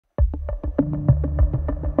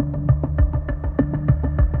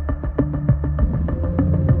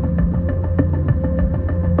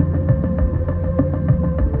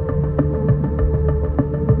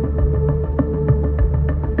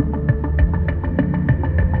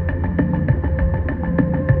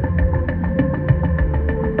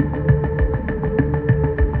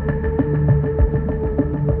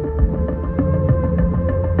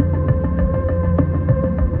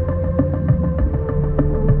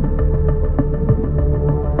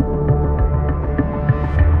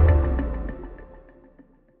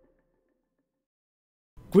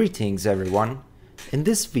Greetings everyone! In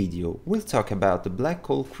this video we'll talk about the Black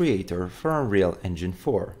Hole Creator for Unreal Engine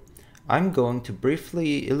 4. I'm going to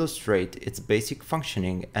briefly illustrate its basic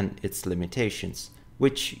functioning and its limitations,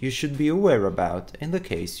 which you should be aware about in the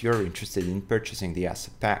case you're interested in purchasing the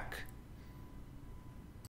asset pack.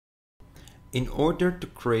 In order to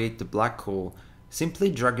create the black hole, simply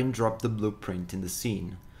drag and drop the blueprint in the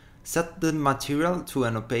scene. Set the material to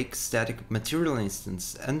an opaque static material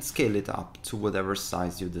instance and scale it up to whatever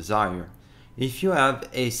size you desire. If you have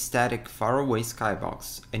a static faraway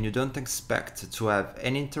skybox and you don't expect to have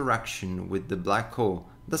any interaction with the black hole,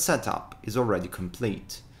 the setup is already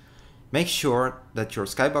complete. Make sure that your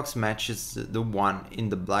skybox matches the one in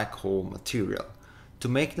the black hole material. To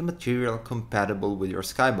make the material compatible with your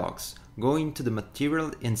skybox, go into the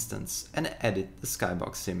material instance and edit the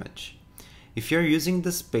skybox image. If you're using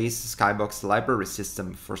the Space Skybox library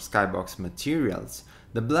system for skybox materials,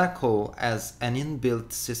 the black hole has an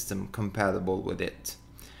inbuilt system compatible with it.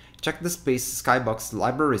 Check the Space Skybox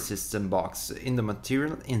library system box in the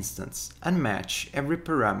material instance and match every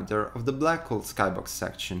parameter of the black hole skybox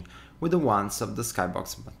section with the ones of the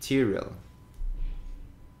skybox material.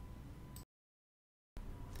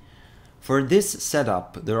 For this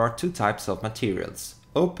setup, there are two types of materials,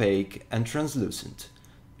 opaque and translucent.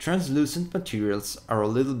 Translucent materials are a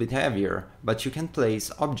little bit heavier, but you can place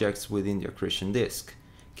objects within the accretion disk.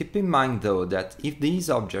 Keep in mind though that if these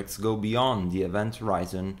objects go beyond the event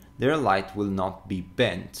horizon, their light will not be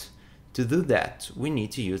bent. To do that, we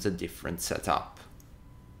need to use a different setup.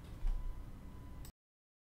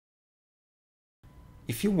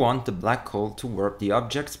 If you want the black hole to warp the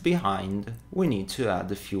objects behind, we need to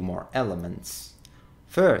add a few more elements.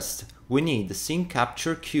 First, we need the Scene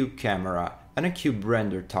Capture Cube camera and a cube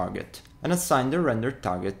render target, and assign the render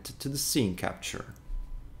target to the scene capture.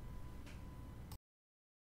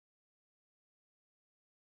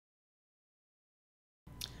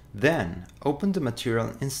 Then, open the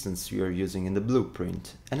material instance you are using in the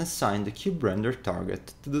blueprint and assign the cube render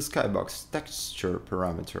target to the skybox texture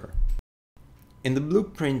parameter. In the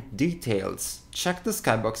blueprint details, check the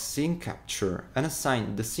skybox scene capture and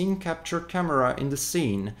assign the scene capture camera in the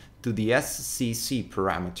scene to the SCC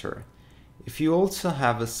parameter. If you also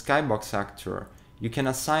have a skybox actor, you can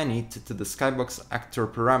assign it to the skybox actor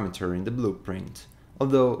parameter in the blueprint,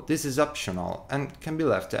 although this is optional and can be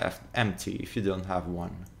left empty if you don't have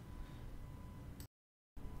one.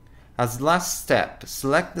 As last step,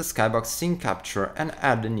 select the skybox scene capture and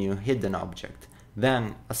add a new hidden object.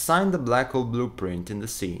 Then, assign the black hole blueprint in the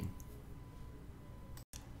scene.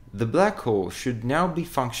 The black hole should now be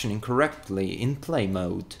functioning correctly in play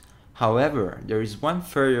mode. However, there is one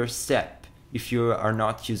further step if you are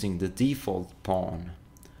not using the default pawn.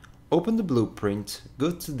 Open the blueprint,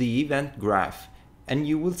 go to the event graph, and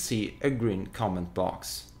you will see a green comment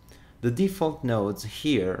box. The default nodes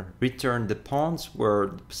here return the pawn's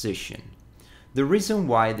world position. The reason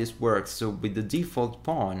why this works with the default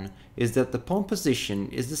pawn is that the pawn position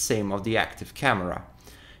is the same of the active camera.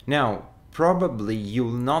 Now, probably you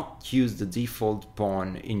will not use the default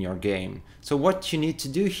pawn in your game, so what you need to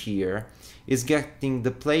do here is getting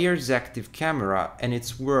the player's active camera and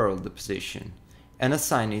its world position, and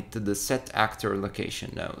assign it to the set actor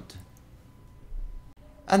location node.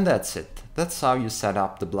 And that's it, that's how you set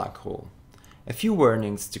up the black hole. A few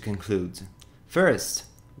warnings to conclude. First,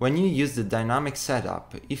 when you use the dynamic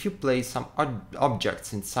setup, if you place some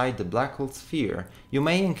objects inside the black hole sphere, you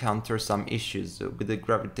may encounter some issues with the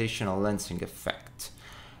gravitational lensing effect.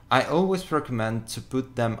 I always recommend to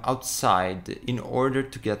put them outside in order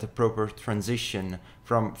to get a proper transition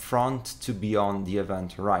from front to beyond the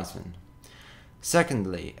event horizon.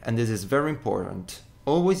 Secondly, and this is very important,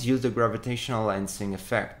 always use the gravitational lensing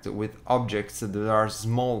effect with objects that are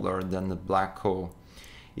smaller than the black hole.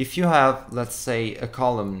 If you have, let's say, a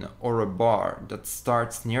column or a bar that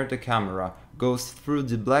starts near the camera, goes through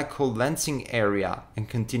the black hole lensing area and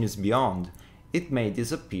continues beyond, it may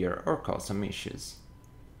disappear or cause some issues.